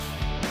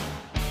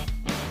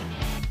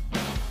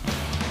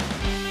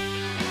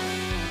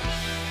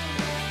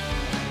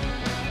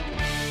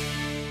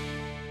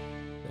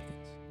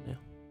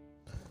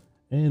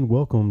And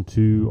welcome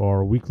to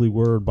our weekly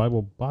Word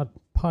Bible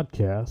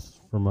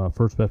podcast from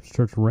First Baptist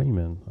Church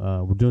Raymond.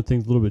 We're doing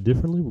things a little bit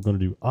differently. We're going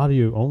to do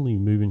audio only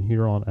moving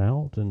here on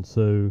out, and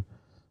so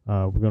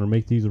we're going to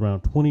make these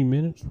around 20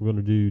 minutes. We're going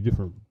to do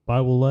different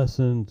Bible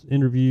lessons,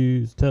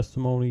 interviews,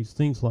 testimonies,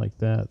 things like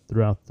that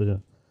throughout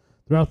the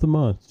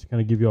month to kind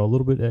of give you all a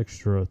little bit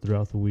extra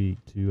throughout the week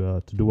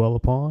to dwell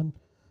upon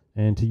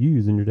and to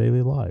use in your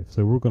daily life.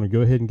 So we're going to go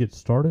ahead and get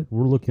started.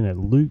 We're looking at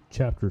Luke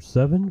chapter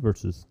 7,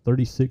 verses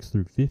 36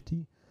 through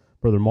 50.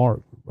 Brother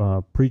Mark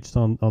preached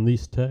on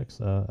these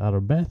texts out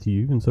of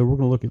Matthew, and so we're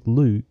going to look at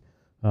Luke.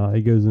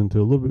 It goes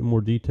into a little bit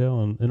more detail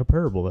and a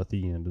parable at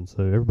the end, and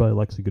so everybody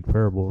likes a good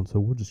parable, and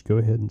so we'll just go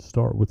ahead and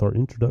start with our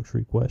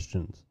introductory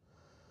questions.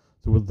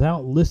 So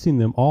without listing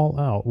them all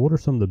out, what are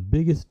some of the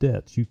biggest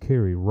debts you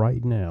carry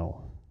right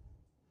now?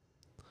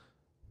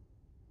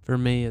 For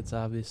me, it's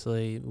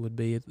obviously would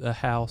be a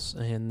house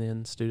and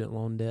then student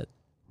loan debt.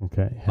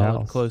 Okay, Followed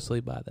house. closely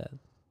by that.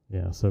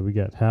 Yeah, so we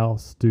got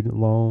house, student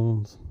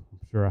loans, I'm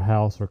sure a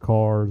house or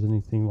cars,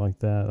 anything like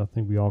that. I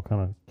think we all kind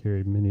of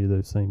carry many of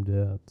those same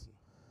debts.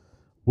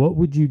 What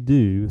would you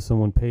do if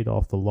someone paid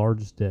off the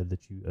largest debt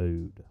that you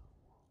owed?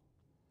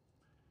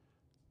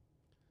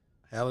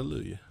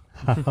 Hallelujah.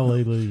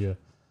 Hallelujah.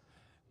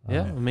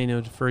 Yeah, I mean, it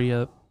would free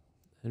up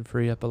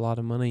a lot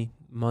of money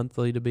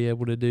monthly to be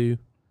able to do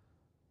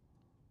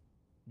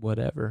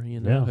whatever,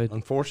 you know. Yeah.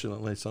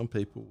 Unfortunately, some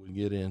people would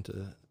get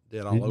into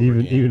debt all over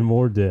even again. even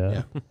more debt.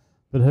 Yeah.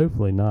 But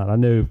hopefully not. I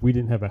know if we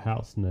didn't have a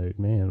house note,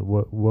 man,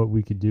 what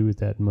we could do with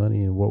that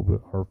money and what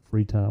our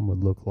free time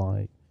would look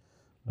like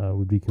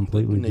would be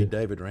completely We need different.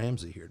 David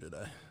Ramsey here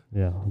today.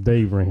 Yeah,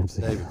 Dave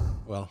Ramsey. David,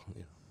 well,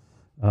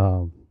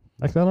 yeah.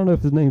 Actually, I don't know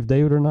if his name's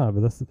David or not,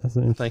 but that's an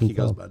interesting I think he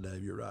goes thought. by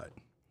Dave. You're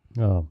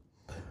right.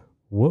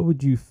 What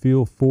would you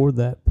feel for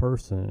that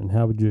person, and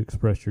how would you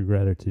express your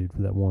gratitude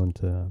for that one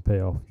to pay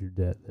off your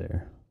debt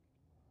there?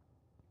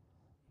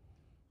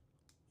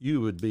 You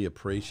would be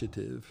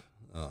appreciative.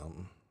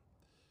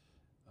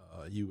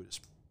 You would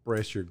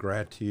express your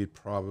gratitude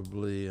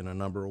probably in a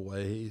number of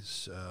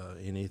ways.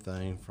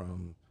 Anything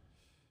from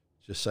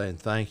just saying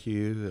thank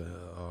you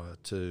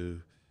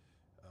to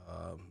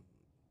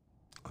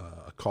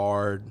a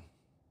card,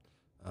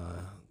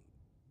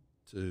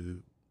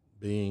 to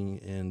being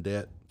in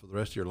debt for the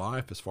rest of your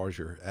life as far as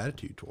your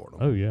attitude toward them.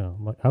 Oh yeah,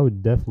 like I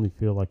would definitely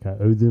feel like I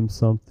owe them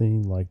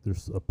something. Like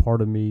there's a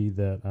part of me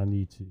that I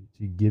need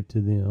to give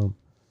to them.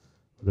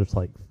 There's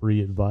like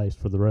free advice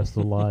for the rest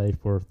of life,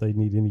 or if they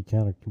need any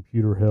kind of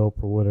computer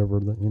help or whatever,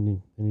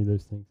 any of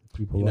those things that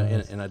people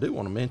ask. And I do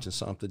want to mention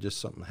something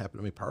that happened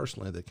to me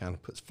personally that kind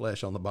of puts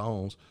flesh on the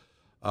bones.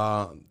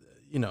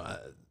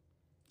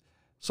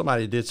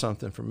 Somebody did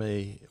something for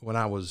me when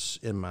I was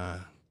in my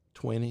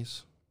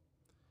 20s,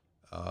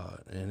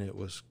 and it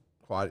was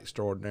quite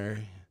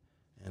extraordinary.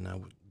 And I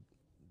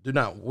do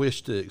not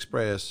wish to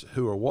express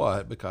who or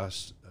what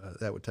because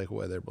that would take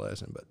away their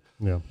blessing.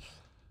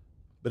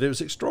 But it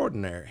was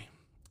extraordinary,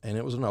 and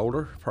it was an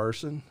older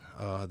person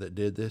that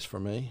did this for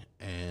me,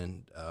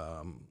 and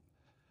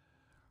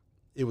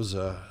it was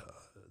the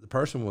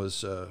person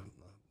was a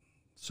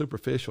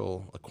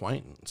superficial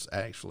acquaintance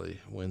actually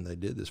when they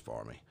did this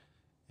for me,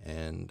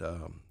 and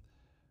of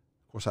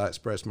course I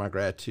expressed my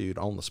gratitude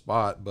on the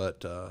spot,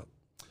 but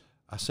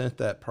I sent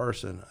that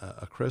person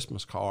a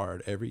Christmas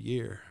card every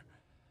year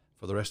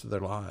for the rest of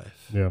their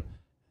life. Yeah,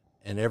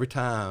 and every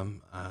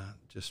time I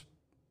just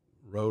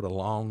wrote a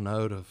long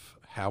note of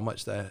how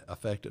much that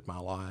affected my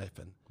life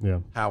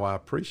and how I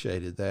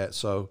appreciated that.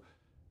 So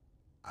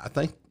I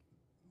think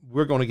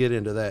we're going to get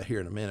into that here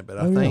in a minute, but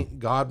I think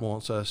God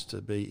wants us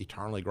to be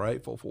eternally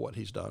grateful for what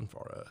he's done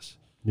for us.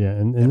 Yeah,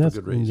 and that's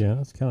for good reason. Yeah,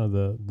 that's kind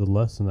of the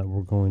lesson that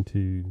we're going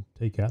to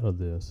take out of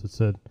this. It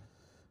said,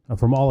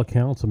 from all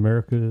accounts,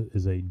 America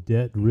is a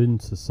debt-ridden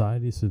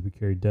society, so we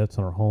carry debts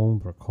on our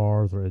homes, our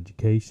cars, our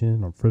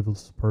education, our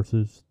frivolous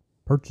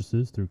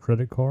purchases through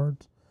credit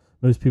cards.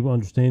 Most people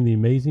understand the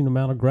amazing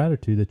amount of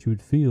gratitude that you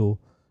would feel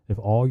if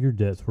all your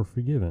debts were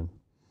forgiven.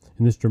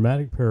 In this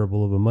dramatic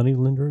parable of a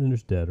moneylender and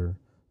his debtor,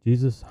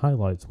 Jesus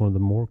highlights one of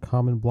the more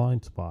common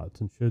blind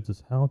spots and shows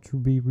us how to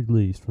be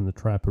released from the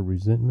trap of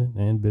resentment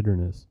and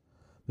bitterness.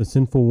 The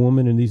sinful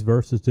woman in these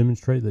verses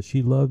demonstrates that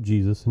she loved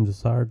Jesus and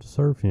desired to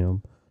serve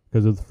him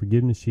because of the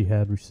forgiveness she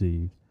had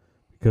received.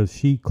 Because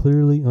she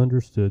clearly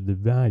understood the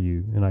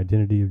value and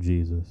identity of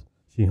Jesus,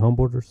 she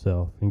humbled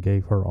herself and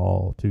gave her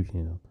all to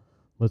him.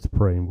 Let's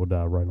pray and we'll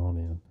dive right on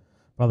in.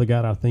 Father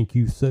God, I thank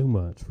you so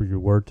much for your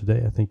word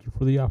today. I thank you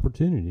for the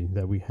opportunity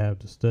that we have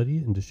to study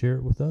it and to share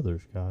it with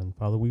others, God. And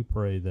Father, we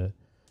pray that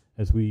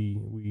as we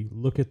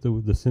look at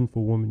the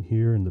sinful woman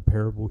here and the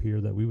parable here,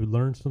 that we would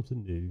learn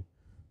something new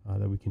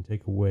that we can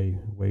take away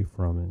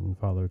from it. And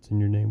Father, it's in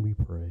your name we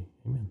pray.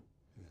 Amen.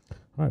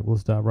 All right, well,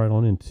 let's dive right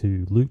on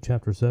into Luke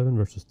chapter 7,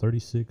 verses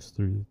 36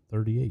 through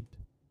 38.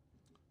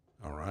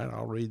 All right,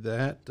 I'll read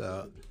that.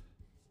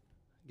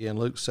 Again,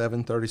 Luke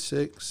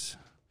 7:36.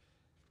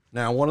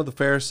 Now, one of the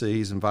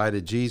Pharisees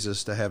invited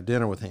Jesus to have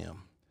dinner with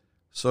him.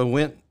 So he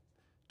went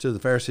to the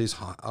Pharisee's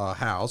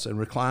house and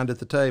reclined at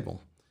the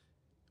table.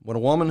 When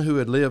a woman who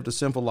had lived a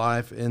simple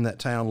life in that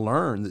town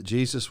learned that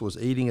Jesus was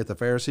eating at the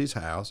Pharisee's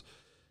house,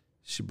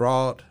 she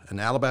brought an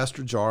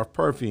alabaster jar of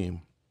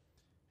perfume.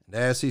 And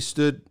as she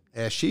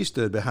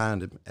stood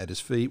behind him at his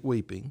feet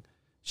weeping,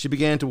 she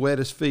began to wet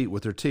his feet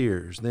with her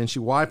tears. Then she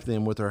wiped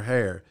them with her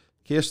hair,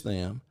 kissed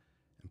them,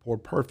 and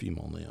poured perfume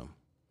on them.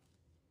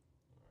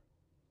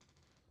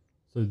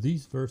 So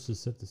these verses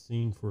set the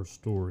scene for a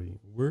story.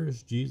 Where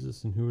is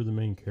Jesus and who are the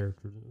main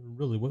characters?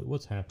 Really,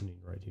 what's happening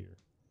right here?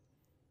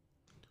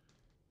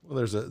 Well,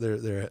 there's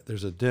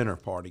a dinner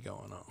party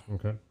going on.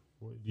 Okay.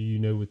 Do you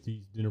know what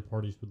these dinner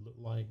parties would look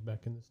like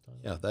back in this time?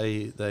 Yeah,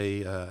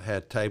 they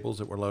had tables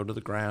that were low to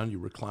the ground. You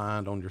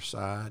reclined on your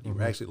side. You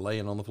were actually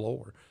laying on the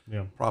floor,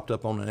 propped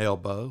up on an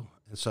elbow.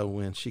 And so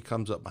when she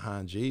comes up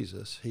behind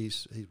Jesus,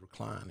 he's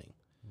reclining.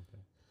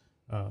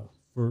 Okay.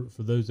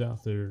 For those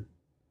out there,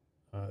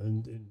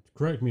 and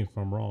correct me if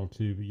I'm wrong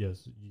too, but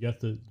yes, you got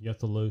the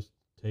low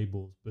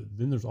tables, but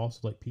then there's also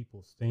like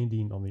people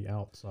standing on the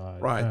outside.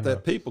 Right,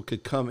 that people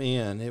could come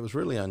in. It was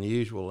really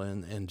unusual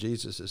in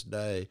Jesus'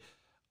 day.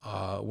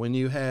 When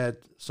you had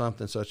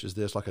something such as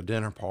this, like a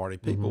dinner party,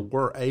 people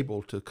were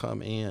able to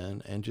come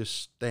in and just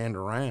stand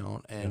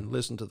around and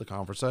listen to the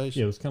conversation.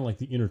 Yeah, it was kind of like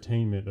the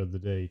entertainment of the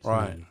day, too.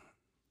 Right.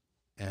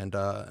 And,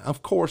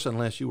 of course,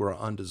 unless you were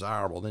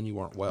undesirable, then you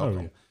weren't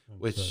welcome,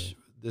 which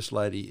this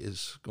lady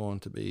is going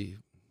to be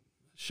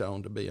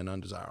shown to be an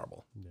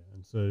undesirable. Yeah,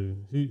 and so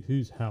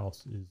whose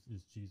house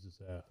is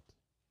Jesus at?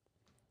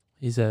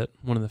 He's at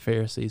one of the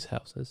Pharisees'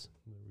 houses.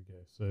 There we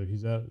go. So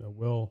he's at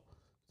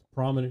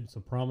it's a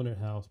prominent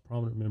house,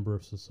 prominent member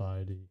of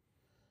society.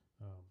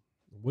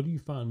 What do you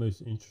find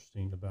most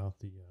interesting about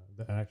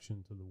the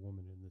actions of the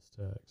woman in this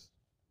text?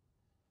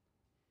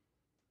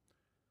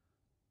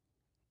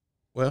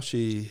 Well,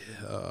 she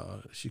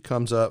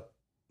comes up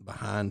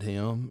behind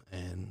him,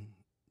 and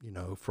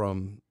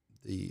from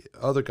the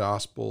other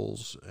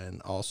gospels,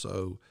 and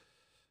also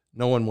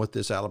knowing what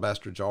this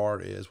alabaster jar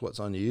is, what's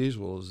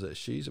unusual is that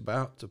she's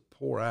about to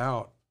pour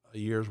out a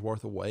year's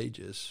worth of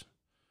wages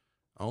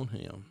on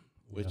him,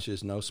 which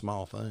is no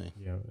small thing.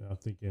 Yeah, I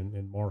think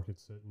in Mark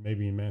it's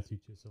maybe in Matthew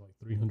it's like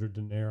 300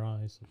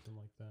 denarii, something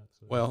like that.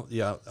 So. Well,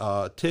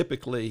 yeah,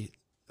 typically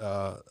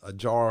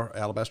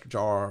alabaster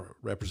jar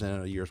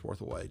represented a year's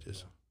worth of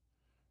wages.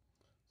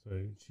 Yeah.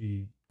 So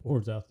she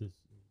pours out this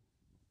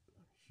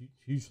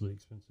hugely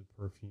expensive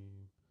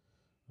perfume.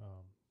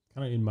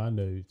 Kind of in my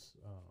notes,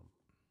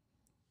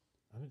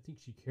 I didn't think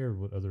she cared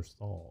what others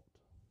thought.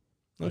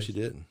 No, she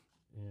didn't.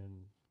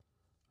 And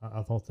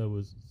I thought that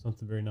was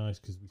something very nice,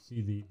 because we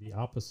see the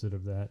opposite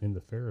of that in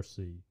the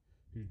Pharisee,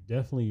 who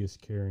definitely is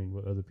caring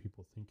what other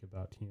people think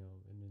about him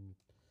and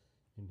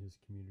in his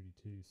community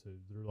too. So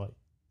they're like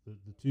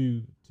the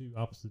two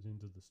opposite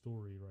ends of the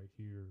story right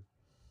here.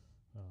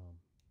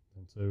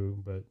 And so,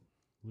 but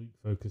Luke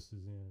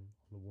focuses in on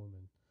the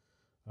woman.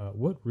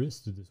 What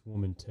risk did this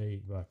woman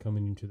take by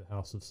coming into the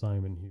house of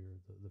Simon here,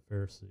 the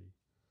Pharisee?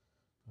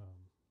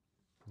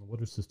 What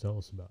does this tell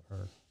us about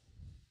her?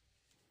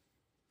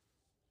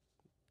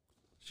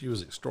 She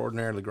was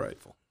extraordinarily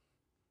grateful.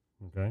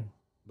 Okay.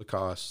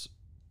 Because,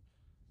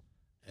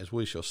 as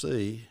we shall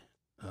see,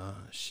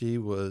 she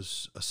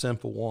was a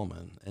simple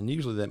woman, and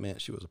usually that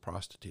meant she was a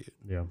prostitute.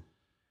 Yeah.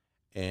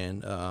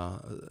 And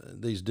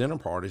these dinner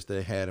parties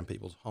they had in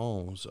people's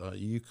homes,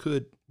 you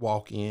could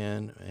walk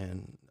in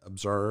and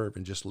observe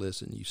and just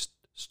listen. You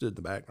stood in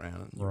the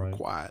background and you were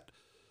quiet.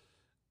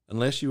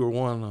 Unless you were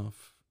one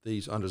of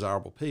these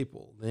undesirable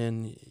people,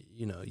 then,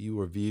 you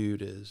were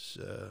viewed as,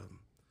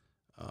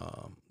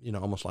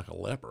 almost like a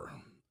leper.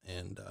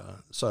 And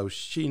so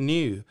she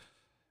knew,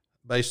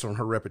 based on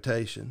her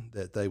reputation,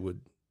 that they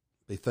would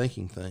be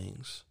thinking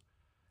things.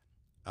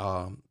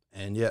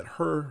 And yet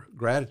her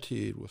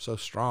gratitude was so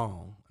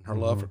strong, and her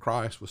love for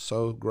Christ was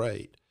so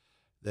great,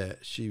 that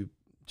she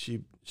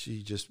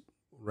just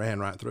ran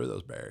right through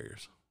those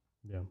barriers.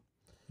 Yeah.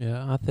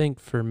 Yeah, I think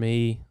for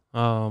me,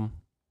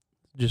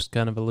 just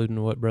kind of alluding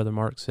to what Brother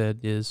Mark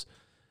said, is,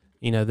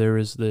 there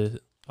is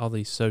all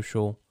these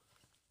social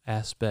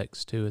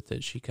aspects to it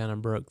that she kind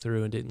of broke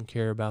through and didn't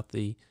care about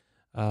the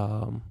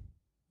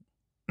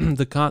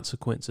the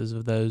consequences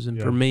of those. And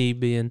for me,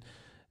 being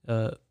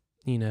for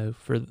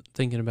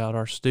thinking about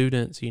our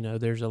students,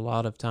 there's a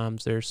lot of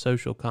times there's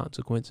social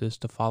consequences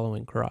to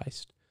following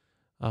Christ.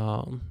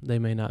 They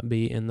may not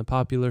be in the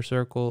popular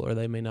circle, or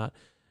they may not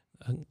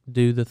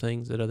do the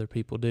things that other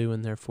people do,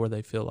 and therefore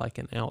they feel like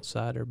an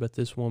outsider. But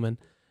this woman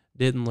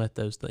didn't let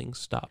those things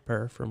stop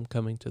her from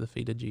coming to the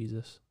feet of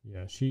Jesus.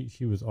 Yeah,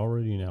 she was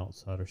already an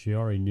outsider. She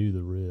already knew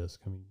the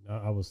risk. I mean,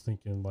 I was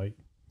thinking, like,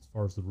 as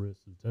far as the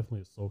risk, it's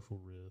definitely a social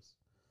risk,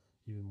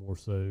 even more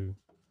so.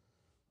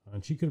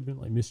 And she could have been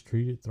like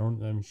mistreated,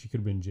 she could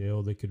have been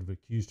jailed. They could have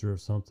accused her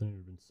of something. It would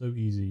have been so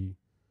easy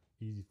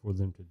for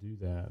them to do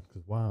that,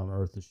 because why on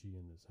earth is she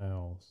in this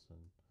house? And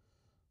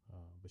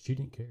but she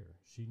didn't care.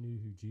 She knew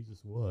who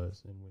Jesus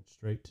was and went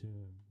straight to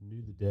him,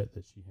 knew the debt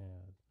that she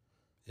had.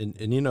 And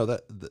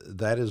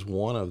that is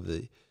one of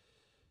the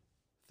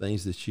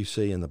things that you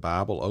see in the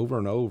Bible over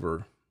and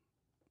over.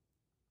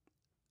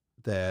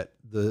 that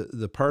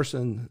the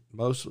person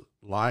most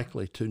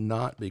likely to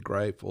not be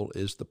grateful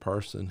is the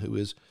person who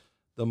is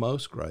the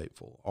most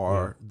grateful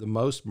or the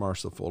most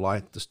merciful,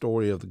 like the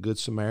story of the Good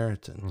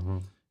Samaritan. Mm-hmm.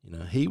 You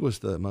know, he was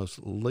the most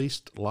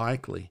least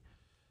likely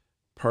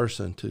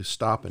person to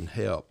stop and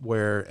help,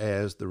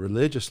 whereas the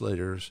religious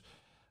leaders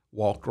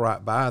walked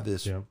right by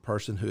this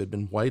person who had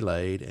been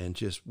waylaid and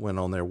just went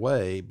on their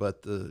way,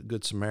 but the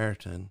Good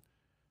Samaritan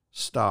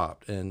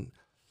stopped. And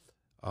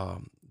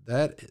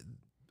that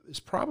is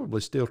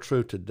probably still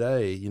true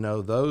today. You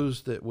know,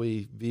 those that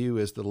we view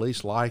as the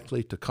least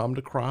likely to come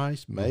to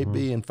Christ may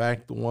be, in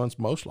fact, the ones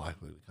most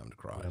likely to come to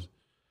Christ,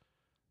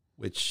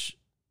 which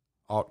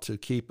ought to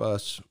keep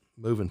us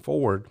moving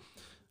forward.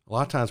 A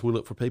lot of times we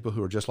look for people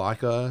who are just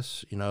like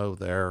us. You know,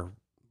 they're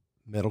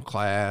middle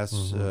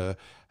class,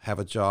 have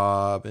a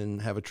job,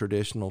 and have a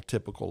traditional,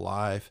 typical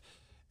life.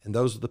 And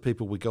those are the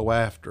people we go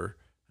after.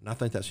 And I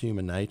think that's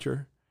human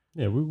nature.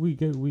 Yeah, we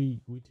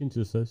tend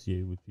to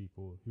associate with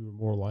people who are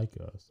more like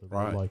us,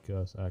 more like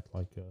us, act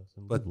like us,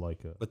 and live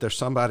like us. But there's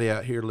somebody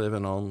out here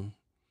living on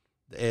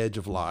the edge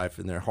of life,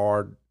 and they're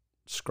hard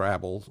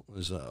scrabble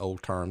is an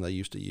old term they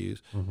used to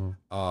use.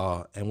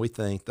 And we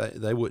think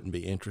that they wouldn't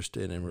be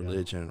interested in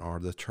religion or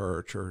the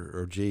church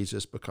or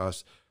Jesus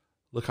because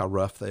look how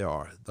rough they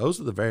are.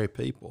 Those are the very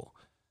people.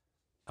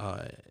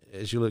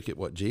 As you look at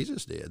what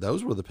Jesus did,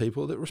 those were the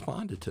people that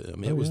responded to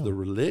him. It was the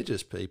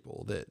religious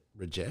people that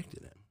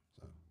rejected him.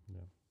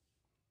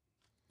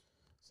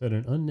 Said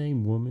an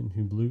unnamed woman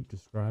whom Luke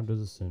described as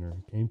a sinner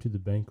came to the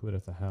banquet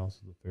at the house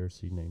of the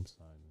Pharisee named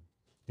Simon.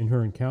 In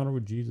her encounter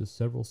with Jesus,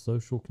 several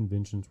social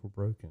conventions were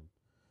broken.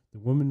 The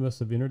woman must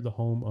have entered the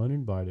home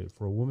uninvited.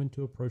 For a woman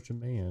to approach a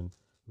man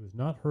who was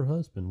not her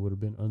husband would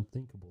have been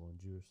unthinkable in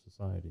Jewish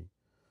society.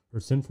 Her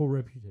sinful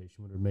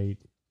reputation would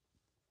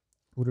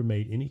have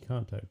made any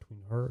contact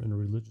between her and a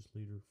religious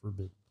leader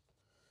forbidden.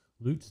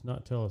 Luke does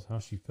not tell us how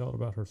she felt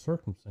about her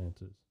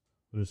circumstances,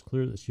 but it is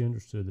clear that she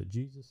understood that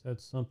Jesus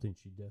had something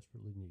she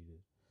desperately needed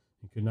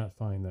and could not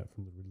find that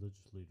from the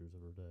religious leaders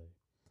of her day.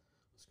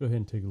 Let's go ahead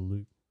and take a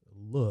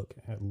look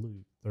at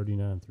Luke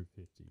 39 through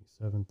 50,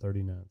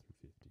 7:39 through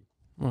 50.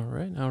 All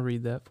right, I'll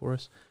read that for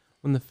us.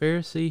 When the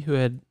Pharisee who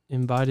had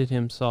invited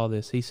him saw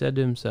this, he said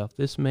to himself,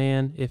 "This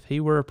man, if he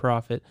were a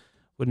prophet,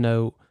 would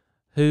know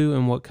who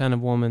and what kind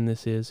of woman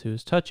this is who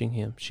is touching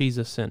him. She's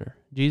a sinner."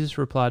 Jesus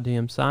replied to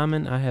him,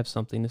 "Simon, I have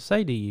something to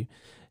say to you."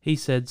 He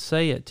said,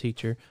 "Say it,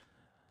 teacher."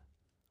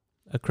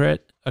 A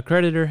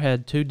creditor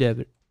had two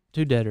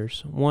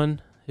debtors,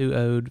 one who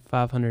owed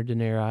 500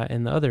 denarii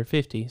and the other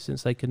 50.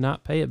 Since they could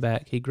not pay it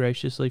back, he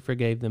graciously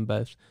forgave them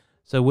both.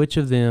 So which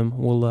of them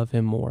will love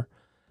him more?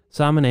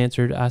 Simon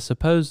answered, "I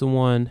suppose the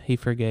one he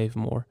forgave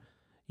more."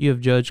 "You have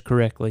judged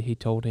correctly," he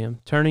told him.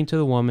 Turning to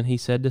the woman, he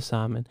said to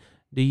Simon,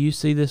 "Do you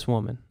see this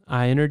woman?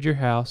 I entered your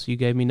house. You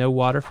gave me no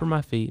water for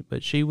my feet,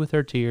 but she with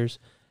her tears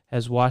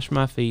has washed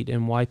my feet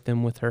and wiped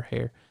them with her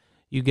hair.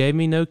 You gave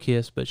me no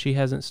kiss, but she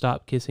hasn't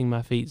stopped kissing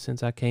my feet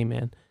since I came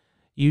in.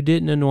 You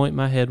didn't anoint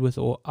my head with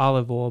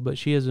olive oil, but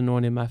she has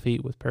anointed my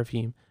feet with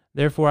perfume.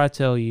 Therefore I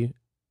tell you,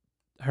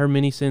 her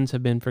many sins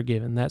have been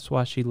forgiven. That's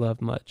why she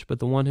loved much. But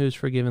the one who is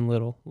forgiven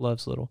little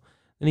loves little."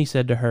 Then he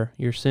said to her,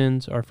 "Your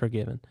sins are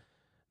forgiven."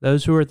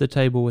 Those who were at the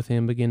table with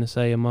him began to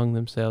say among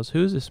themselves,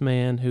 "Who is this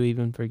man who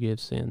even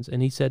forgives sins?"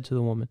 And he said to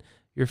the woman,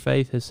 "Your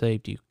faith has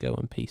saved you. Go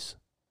in peace."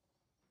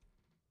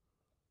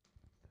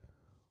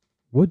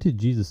 What did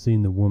Jesus see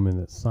in the woman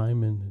that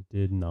Simon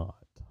did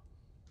not?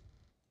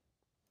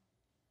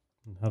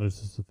 And how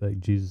does this affect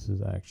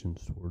Jesus'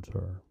 actions towards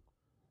her?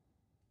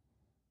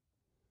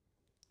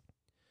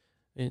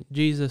 And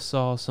Jesus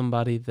saw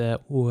somebody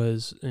that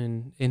was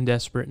in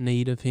desperate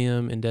need of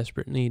him, in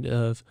desperate need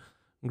of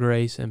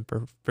grace and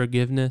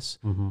forgiveness.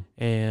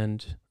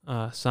 And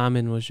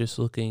Simon was just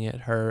looking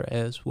at her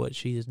as what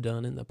she has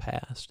done in the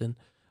past, and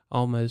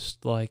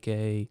almost like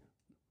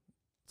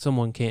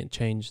someone can't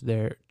change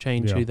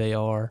who they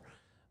are,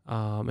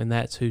 and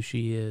that's who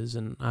she is.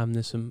 And I'm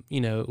this,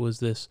 it was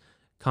this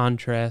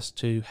contrast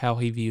to how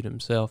he viewed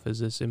himself as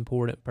this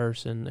important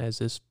person, as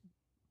this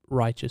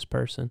righteous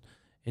person,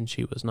 and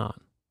she was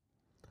not.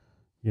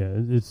 Yeah,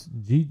 it's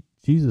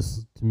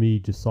Jesus to me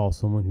just saw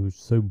someone who was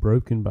so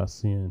broken by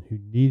sin, who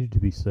needed to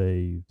be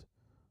saved,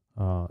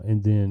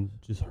 and then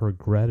just her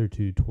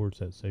gratitude towards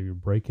that Savior,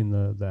 breaking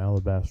the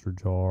alabaster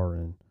jar,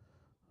 and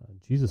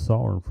Jesus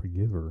saw her and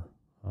forgave her.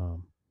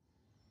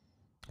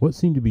 What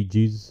seemed to be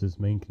Jesus'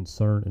 main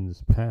concern in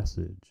this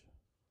passage,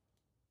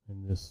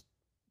 in this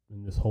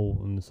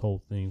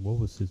whole thing? What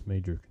was his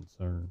major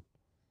concern?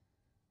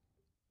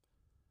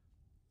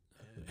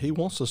 He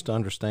wants us to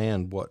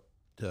understand what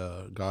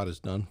God has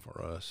done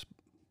for us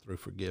through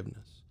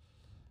forgiveness,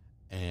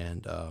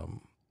 and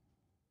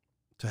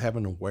to have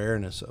an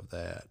awareness of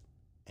that.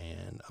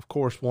 And of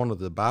course, one of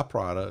the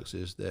byproducts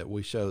is that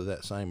we show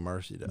that same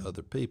mercy to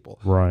other people.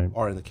 Right.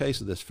 Or in the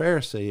case of this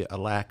Pharisee, a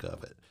lack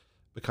of it,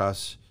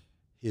 because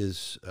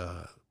his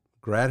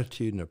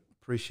gratitude and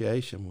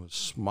appreciation was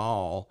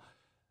small.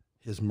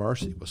 His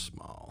mercy was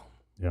small.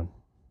 Yeah.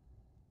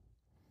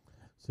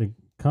 So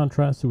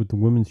Contrasted with the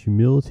woman's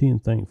humility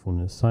and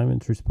thankfulness,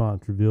 Simon's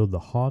response revealed the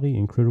haughty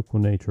and critical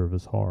nature of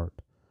his heart.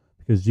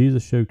 Because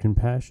Jesus showed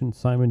compassion,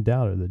 Simon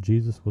doubted that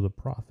Jesus was a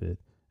prophet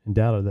and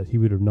doubted that he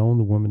would have known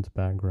the woman's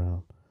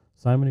background.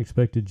 Simon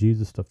expected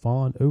Jesus to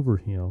fawn over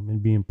him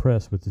and be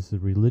impressed with his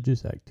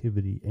religious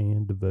activity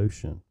and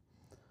devotion.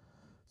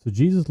 So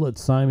Jesus led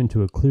Simon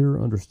to a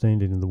clearer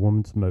understanding of the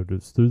woman's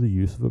motives through the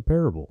use of a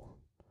parable.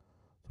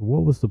 So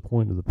what was the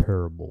point of the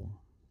parable?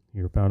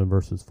 Here found in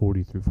verses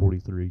 40 through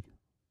 43.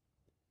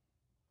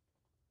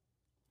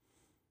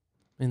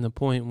 And the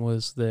point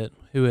was that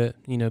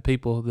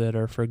people that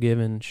are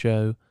forgiven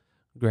show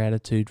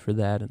gratitude for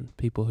that, and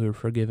people who are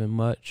forgiven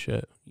much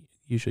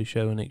usually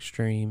show an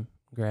extreme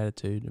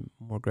gratitude, and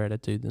more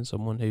gratitude than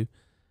someone who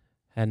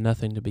had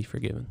nothing to be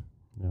forgiven.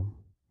 Yeah.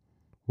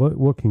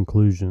 What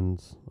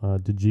conclusions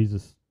did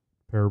Jesus'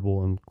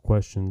 parable and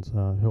questions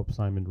help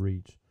Simon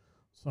reach?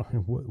 Sorry,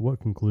 what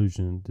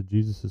conclusion did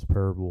Jesus'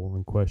 parable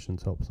and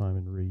questions help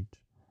Simon reach?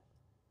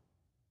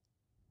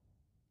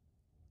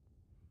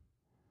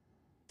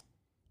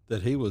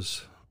 That he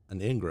was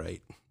an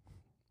ingrate.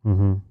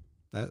 Mm-hmm.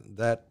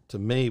 That to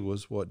me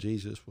was what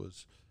Jesus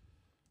was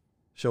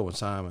showing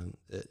Simon,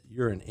 that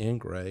you're an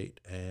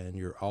ingrate and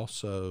you're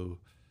also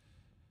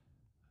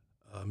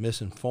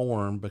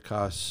misinformed,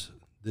 because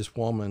this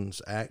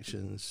woman's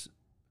actions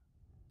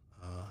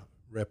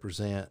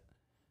represent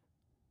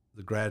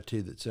the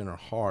gratitude that's in her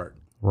heart.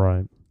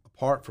 Right.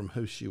 Apart from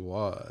who she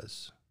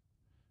was,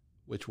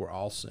 which we're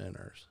all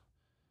sinners.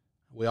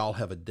 We all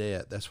have a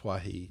debt. That's why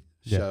he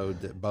showed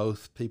that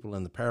both people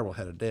in the parable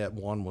had a debt.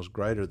 One was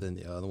greater than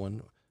the other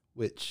one,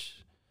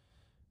 which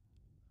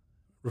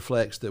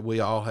reflects that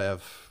we all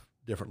have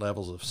different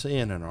levels of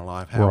sin in our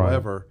life.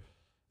 However,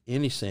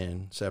 any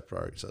sin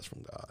separates us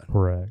from God.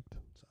 Correct.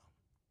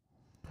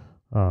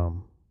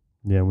 So.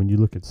 When you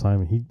look at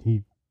Simon,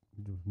 he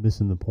was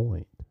missing the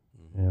point.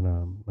 Mm-hmm.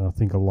 And I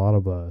think a lot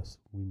of us,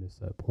 we miss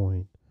that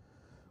point.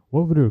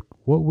 What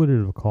would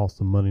it have cost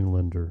the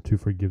moneylender to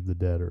forgive the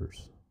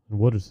debtors? And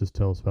what does this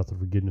tell us about the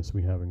forgiveness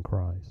we have in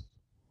Christ?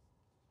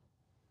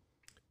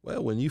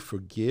 Well, when you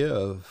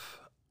forgive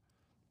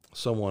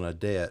someone a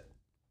debt,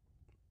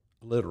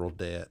 a literal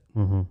debt,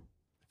 mm-hmm.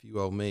 if you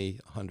owe me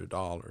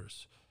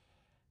 $100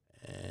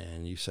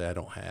 and you say I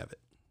don't have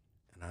it,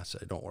 and I say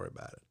don't worry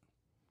about it,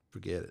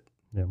 forget it.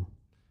 Yeah.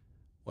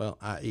 Well,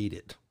 I eat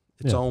it.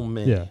 It's on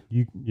me. Yeah.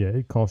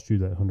 It cost you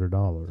that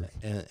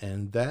 $100.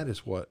 And that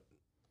is what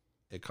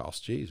it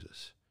cost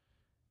Jesus.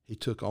 He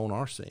took on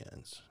our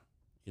sins.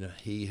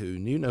 He who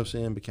knew no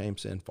sin became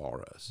sin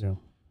for us. Yeah.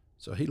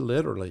 So he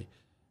literally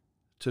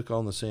took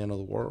on the sin of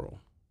the world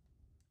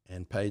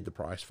and paid the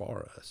price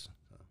for us.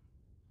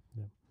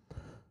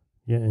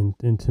 Yeah,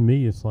 and to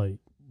me, it's like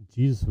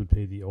Jesus would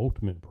pay the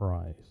ultimate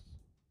price.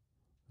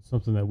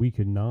 Something that we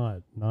could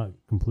not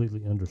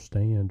completely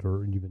understand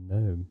or even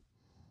know.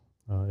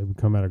 It would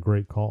come at a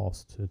great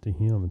cost to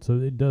him. And so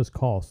it does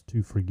cost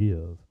to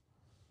forgive.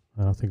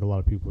 And I think a lot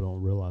of people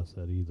don't realize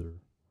that either.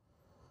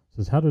 It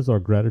says, how does our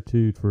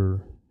gratitude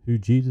for who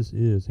Jesus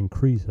is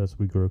increase as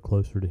we grow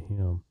closer to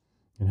him?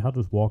 And how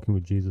does walking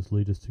with Jesus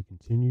lead us to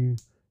continue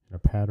in a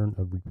pattern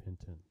of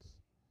repentance?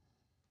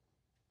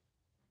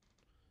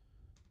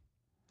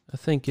 I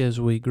think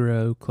as we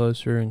grow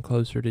closer and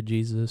closer to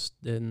Jesus,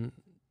 then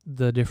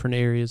the different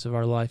areas of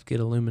our life get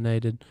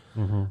illuminated.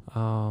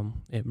 Mm-hmm.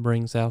 It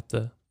brings out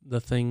the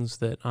things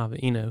that,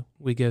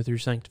 we go through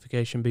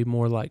sanctification, be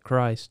more like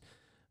Christ.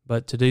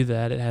 But to do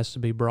that, it has to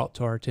be brought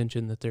to our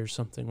attention that there's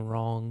something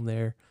wrong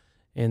there.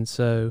 And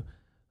so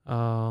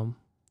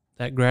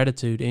that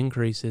gratitude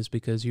increases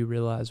because you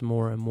realize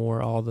more and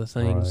more all the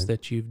things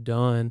that you've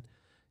done.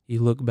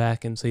 You look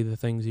back and see the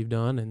things you've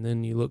done, and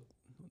then you look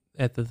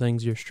at the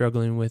things you're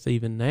struggling with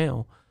even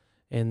now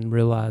and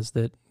realize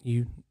that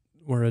you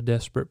were a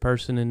desperate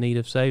person in need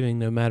of saving,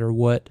 no matter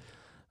what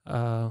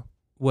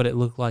it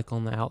looked like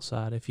on the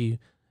outside. If you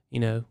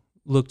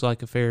looked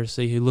like a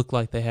Pharisee who looked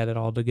like they had it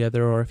all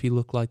together, or if you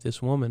looked like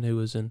this woman who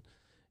was in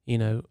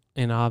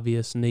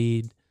obvious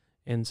need.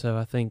 And so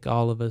I think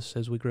all of us,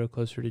 as we grow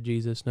closer to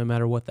Jesus, no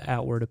matter what the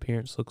outward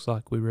appearance looks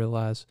like, we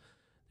realize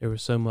there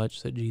was so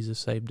much that Jesus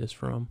saved us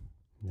from.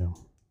 Yeah.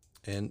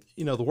 And,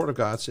 the Word of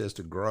God says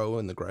to grow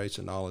in the grace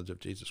and knowledge of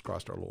Jesus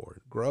Christ our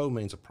Lord. Grow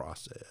means a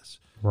process.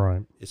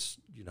 Right. It's,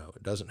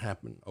 it doesn't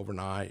happen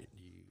overnight.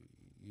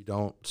 You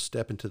don't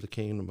step into the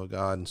kingdom of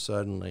God and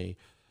suddenly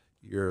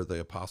you're the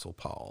Apostle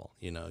Paul.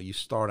 You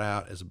start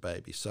out as a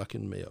baby,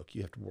 sucking milk.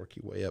 You have to work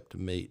your way up to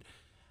meat.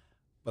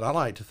 But I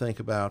like to think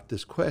about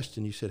this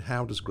question. You said,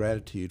 how does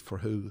gratitude for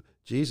who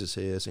Jesus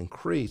is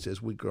increase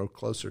as we grow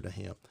closer to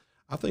him?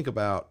 I think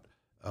about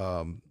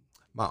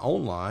my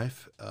own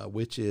life,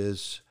 which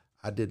is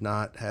I did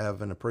not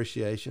have an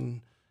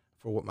appreciation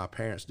for what my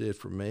parents did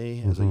for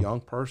me as a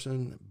young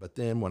person. But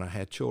then when I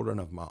had children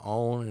of my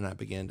own and I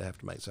began to have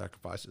to make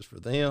sacrifices for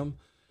them,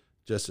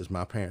 just as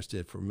my parents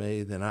did for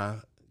me, then I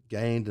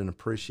gained an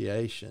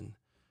appreciation,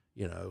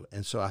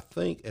 And so I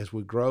think as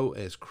we grow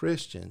as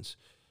Christians,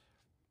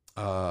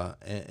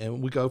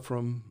 and we go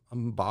from a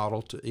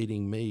bottle to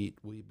eating meat,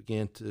 we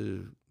begin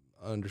to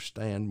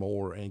understand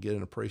more and get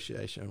an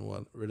appreciation of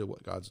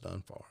what God's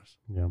done for us.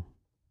 Yeah.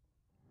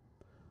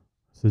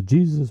 So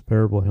Jesus'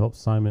 parable helps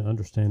Simon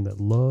understand that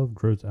love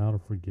grows out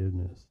of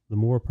forgiveness. The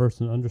more a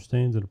person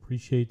understands and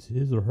appreciates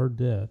his or her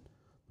debt,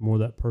 the more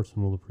that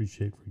person will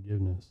appreciate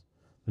forgiveness.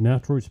 The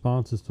natural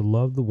response is to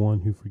love the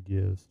one who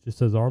forgives,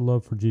 just as our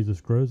love for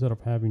Jesus grows out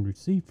of having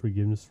received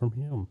forgiveness from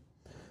him.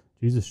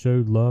 Jesus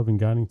showed love in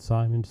guiding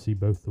Simon to see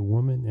both the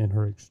woman and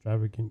her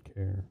extravagant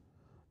care.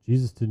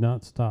 Jesus did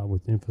not stop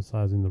with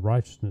emphasizing the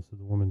righteousness of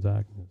the woman's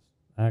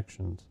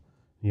actions.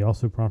 He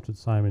also prompted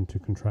Simon to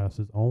contrast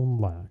his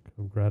own lack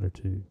of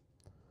gratitude.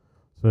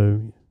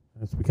 So,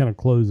 as we kind of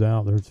close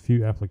out, there's a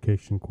few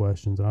application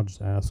questions, and I'll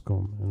just ask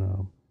them,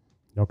 and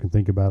y'all can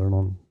think about it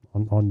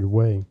on your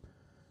way.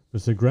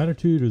 But so,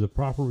 gratitude is the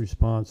proper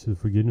response to the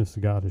forgiveness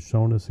that God has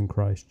shown us in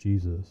Christ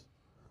Jesus.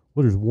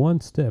 What is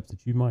one step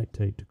that you might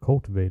take to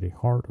cultivate a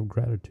heart of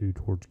gratitude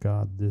towards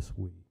God this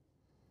week?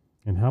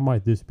 And how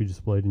might this be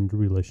displayed in your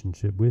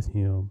relationship with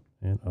Him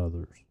and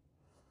others?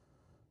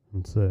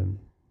 And so,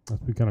 as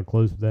we kind of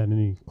close with that,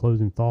 any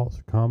closing thoughts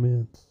or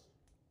comments?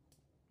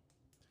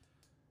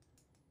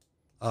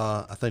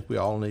 I think we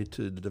all need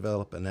to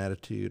develop an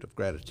attitude of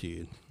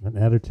gratitude. An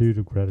attitude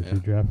of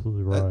gratitude. Yeah. You're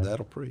absolutely right.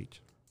 That'll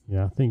preach.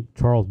 Yeah, I think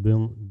Charles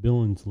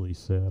Billingsley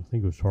said,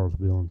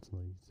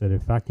 said,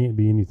 if I can't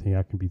be anything,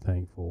 I can be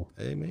thankful.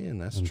 Amen.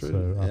 That's and true.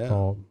 So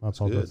I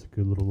thought that's a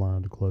good little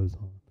line to close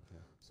on. Yeah.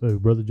 So,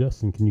 Brother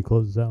Justin, can you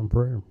close us out in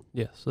prayer?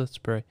 Yes, let's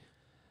pray.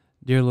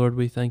 Dear Lord,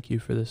 we thank you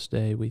for this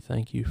day. We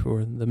thank you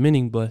for the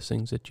many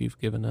blessings that you've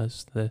given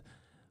us.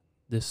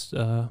 This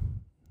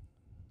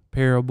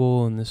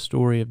parable and this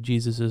story of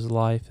Jesus'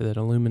 life that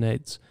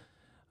illuminates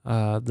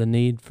the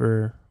need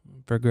for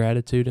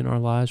gratitude in our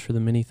lives for the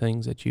many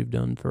things that you've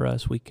done for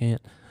us. We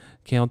can't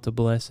count the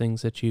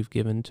blessings that you've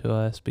given to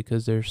us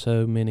because there's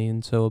so many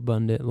and so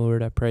abundant.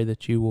 Lord, I pray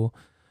that you will,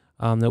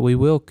 that we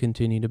will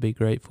continue to be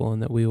grateful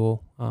and that we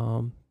will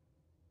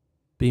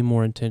be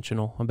more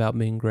intentional about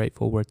being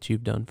grateful for what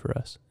you've done for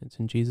us. It's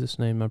in Jesus'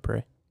 name I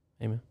pray.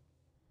 Amen.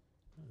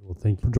 Well, thank you for